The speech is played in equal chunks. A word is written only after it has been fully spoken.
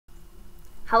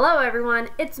Hello everyone,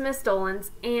 it's Miss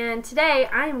Dolenz, and today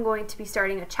I am going to be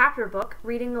starting a chapter book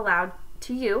reading aloud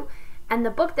to you, and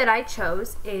the book that I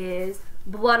chose is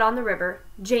Blood on the River,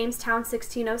 Jamestown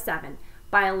 1607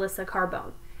 by Elisa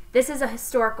Carbone. This is a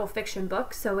historical fiction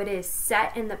book, so it is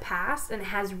set in the past and it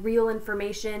has real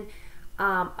information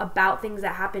about things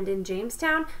that happened in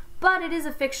Jamestown, but it is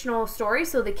a fictional story,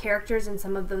 so the characters and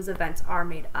some of those events are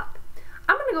made up.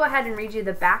 I'm going to go ahead and read you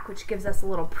the back, which gives us a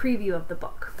little preview of the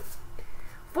book.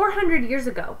 400 years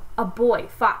ago, a boy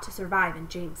fought to survive in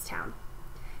Jamestown.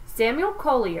 Samuel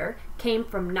Collier came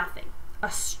from nothing,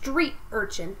 a street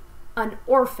urchin, an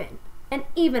orphan, and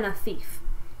even a thief.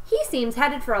 He seems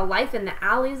headed for a life in the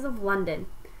alleys of London.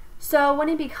 So when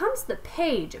he becomes the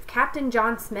page of Captain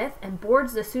John Smith and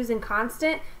boards the Susan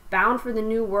Constant, bound for the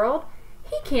New World,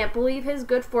 he can't believe his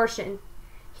good fortune.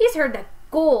 He's heard that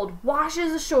gold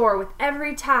washes ashore with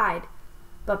every tide.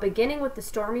 But beginning with the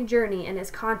stormy journey and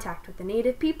his contact with the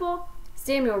native people,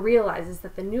 Samuel realizes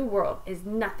that the New World is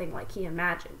nothing like he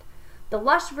imagined. The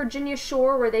lush Virginia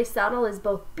shore where they settle is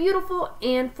both beautiful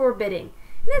and forbidding,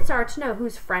 and it's hard to know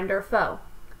who's friend or foe.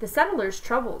 The settlers'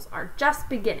 troubles are just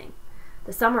beginning.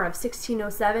 The summer of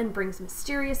 1607 brings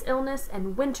mysterious illness,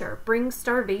 and winter brings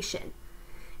starvation.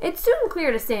 It's soon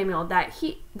clear to Samuel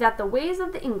that the ways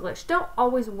of the English don't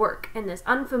always work in this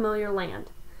unfamiliar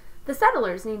land. The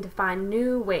settlers need to find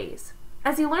new ways.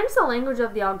 As he learns the language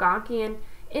of the Algonquian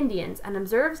Indians and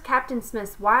observes Captain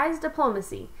Smith's wise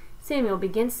diplomacy, Samuel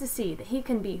begins to see that he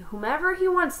can be whomever he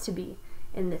wants to be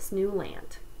in this new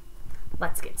land.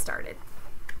 Let's get started.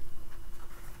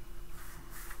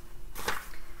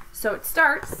 So it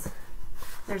starts,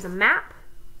 there's a map.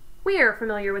 We are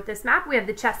familiar with this map. We have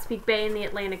the Chesapeake Bay and the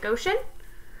Atlantic Ocean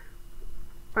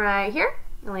right here,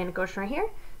 Atlantic Ocean right here.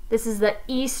 This is the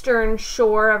eastern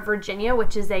shore of Virginia,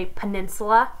 which is a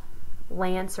peninsula,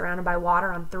 land surrounded by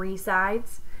water on three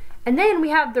sides. And then we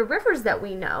have the rivers that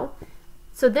we know.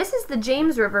 So this is the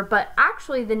James River, but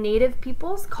actually the native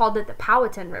peoples called it the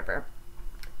Powhatan River.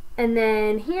 And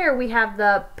then here we have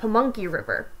the Pamunkey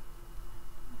River.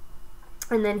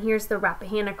 And then here's the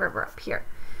Rappahannock River up here.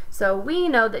 So we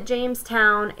know that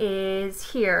Jamestown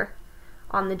is here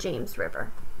on the James River.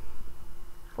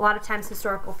 A lot of times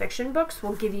historical fiction books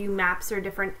will give you maps or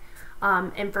different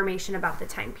information about the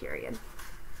time period.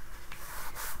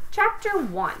 Chapter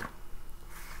 1.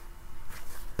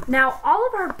 Now all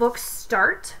of our books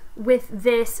start with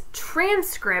this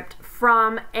transcript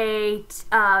from a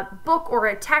book or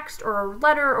a text or a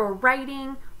letter or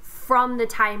writing from the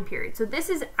time period. So this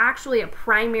is actually a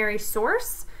primary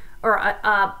source or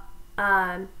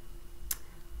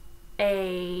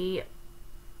a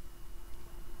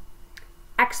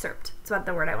excerpt. That's what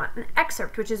the word I want. An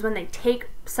excerpt, which is when they take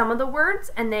some of the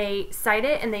words and they cite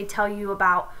it and they tell you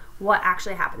about what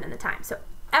actually happened in the time. So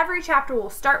every chapter will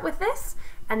start with this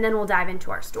and then we'll dive into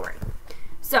our story.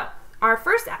 So our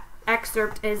first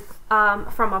excerpt is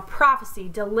from a prophecy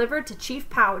delivered to Chief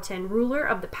Powhatan, ruler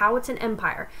of the Powhatan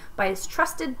Empire, by his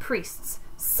trusted priests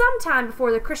sometime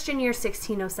before the Christian year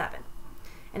 1607.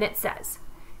 And it says,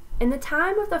 "In the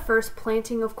time of the first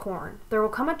planting of corn, there will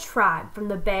come a tribe from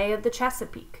the bay of the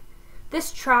Chesapeake.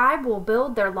 This tribe will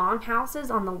build their long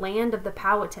houses on the land of the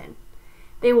Powhatan.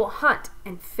 They will hunt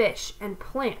and fish and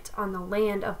plant on the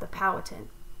land of the Powhatan.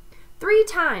 3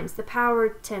 times the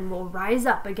Powhatan will rise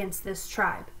up against this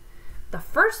tribe. The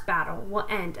first battle will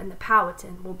end and the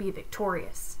Powhatan will be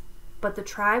victorious. But the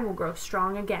tribe will grow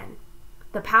strong again.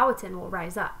 The Powhatan will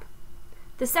rise up.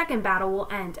 The second battle will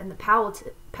end and the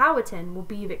Powhatan will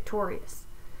be victorious.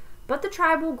 But the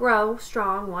tribe will grow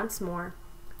strong once more.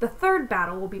 The third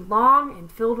battle will be long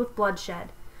and filled with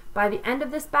bloodshed. By the end of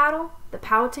this battle, the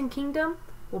Powhatan kingdom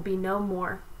will be no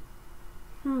more."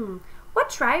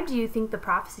 What tribe do you think the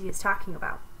prophecy is talking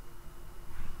about?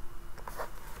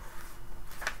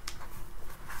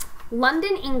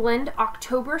 London, England,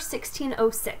 October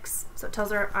 1606. So it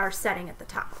tells our setting at the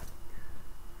top.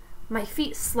 "My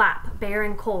feet slap bare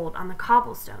and cold on the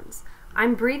cobblestones.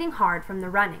 I'm breathing hard from the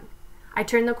running. I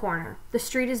turn the corner. The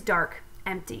street is dark,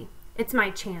 empty. It's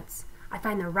my chance. I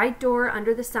find the right door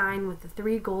under the sign with the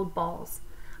 3 gold balls.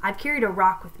 I've carried a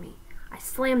rock with me. I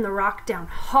slam the rock down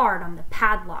hard on the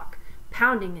padlock,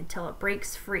 pounding until it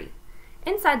breaks free.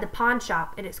 Inside the pawn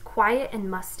shop, it is quiet and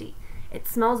musty. It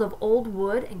smells of old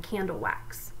wood and candle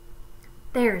wax.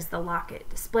 There is the locket,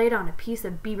 displayed on a piece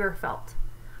of beaver felt.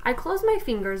 I close my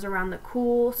fingers around the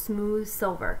cool, smooth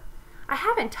silver. I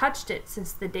haven't touched it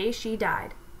since the day she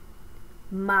died.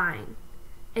 Mine.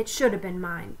 It should have been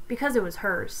mine, because it was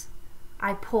hers.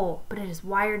 I pull, but it is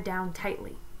wired down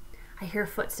tightly. I hear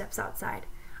footsteps outside.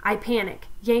 I panic,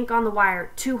 yank on the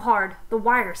wire too hard. The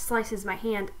wire slices my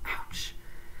hand. Ouch.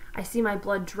 I see my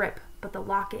blood drip, but the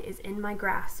locket is in my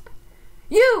grasp.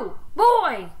 "You!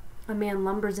 Boy!" A man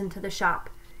lumbers into the shop.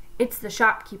 It's the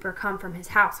shopkeeper come from his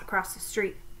house across the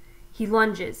street. He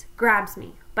lunges, grabs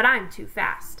me, but I'm too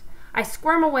fast. I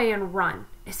squirm away and run,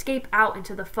 escape out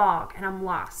into the fog, and I'm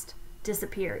lost,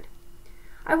 disappeared.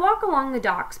 I walk along the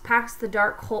docks, past the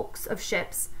dark hulks of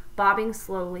ships, bobbing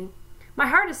slowly. My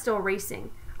heart is still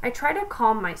racing. I try to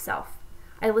calm myself.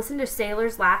 I listen to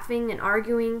sailors laughing and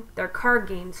arguing, their card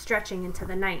games stretching into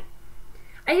the night.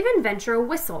 I even venture a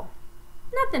whistle.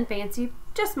 Nothing fancy,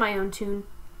 just my own tune.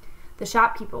 The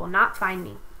shopkeeper will not find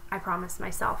me, I promise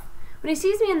myself. When he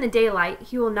sees me in the daylight,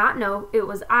 he will not know it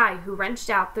was I who wrenched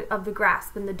out of the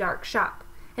grasp in the dark shop,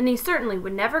 and he certainly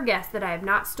would never guess that I have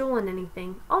not stolen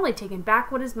anything, only taken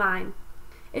back what is mine.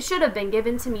 It should have been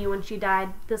given to me when she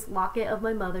died, this locket of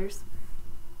my mother's.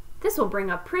 "This will bring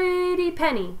a pretty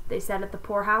penny," they said at the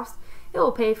poorhouse. "It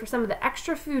will pay for some of the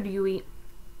extra food you eat."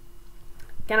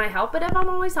 Can I help it if I'm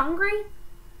always hungry?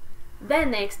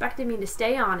 Then they expected me to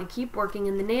stay on and keep working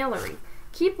in the nailery,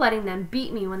 keep letting them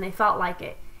beat me when they felt like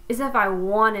it, as if I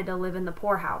wanted to live in the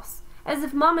poorhouse, as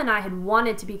if Mom and I had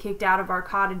wanted to be kicked out of our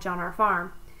cottage on our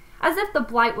farm, as if the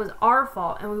blight was our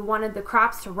fault and we wanted the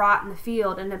crops to rot in the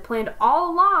field and had planned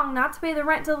all along not to pay the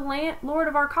rent to the landlord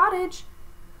of our cottage.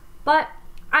 But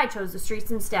I chose the streets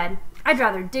instead. I'd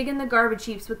rather dig in the garbage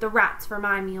heaps with the rats for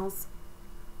my meals.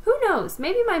 Who knows,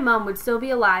 maybe my mom would still be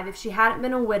alive if she hadn't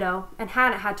been a widow and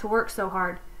hadn't had to work so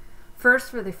hard. First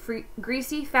for the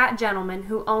greasy, fat gentleman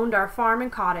who owned our farm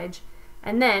and cottage,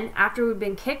 and then, after we'd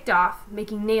been kicked off,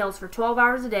 making nails for 12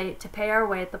 hours a day to pay our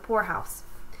way at the poorhouse.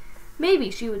 Maybe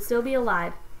she would still be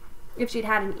alive if she'd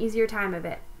had an easier time of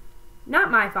it. Not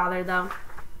my father, though.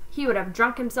 He would have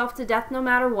drunk himself to death no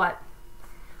matter what.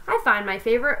 I find my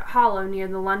favorite hollow near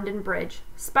the London Bridge.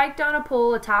 Spiked on a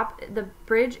pole atop the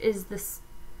bridge is the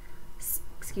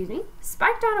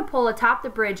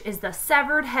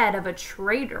severed head of a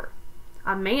traitor,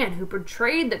 a man who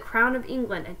betrayed the crown of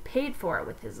England and paid for it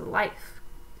with his life.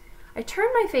 I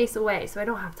turn my face away so I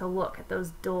don't have to look at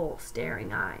those dull,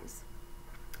 staring eyes.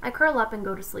 I curl up and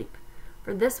go to sleep.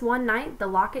 For this one night, the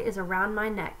locket is around my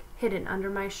neck, hidden under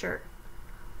my shirt.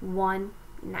 One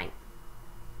night.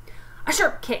 A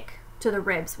sharp kick to the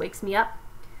ribs wakes me up.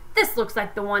 This looks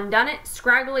like the one done it.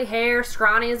 Scraggly hair,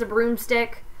 scrawny as a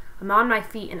broomstick. I'm on my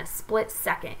feet in a split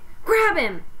second. Grab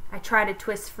him! I try to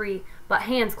twist free, but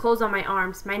hands close on my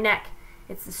arms, my neck.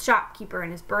 It's the shopkeeper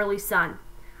and his burly son.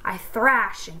 I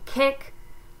thrash and kick.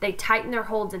 They tighten their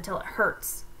holds until it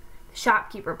hurts. The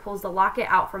shopkeeper pulls the locket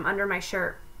out from under my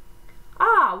shirt.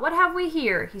 "Ah, what have we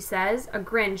here?" he says. A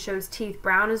grin shows teeth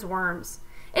brown as worms.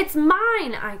 "It's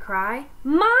mine!" I cry.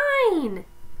 "Mine!"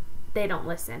 They don't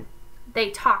listen.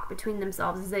 They talk between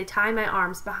themselves as they tie my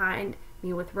arms behind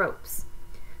me with ropes.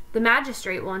 The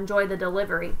magistrate will enjoy the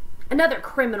delivery. Another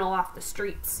criminal off the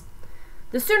streets.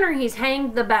 The sooner he's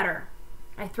hanged, the better.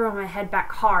 I throw my head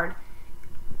back hard.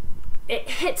 It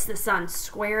hits the son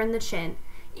square in the chin.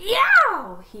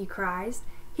 "Yow!" he cries.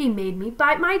 He made me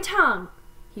bite my tongue.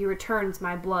 He returns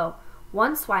my blow.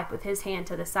 One swipe with his hand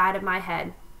to the side of my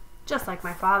head. Just like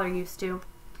my father used to.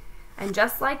 And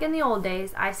just like in the old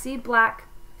days, I see black,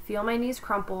 feel my knees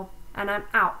crumple, and I'm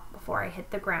out before I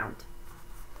hit the ground.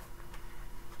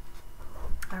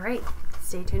 All right,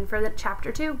 stay tuned for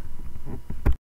chapter 2.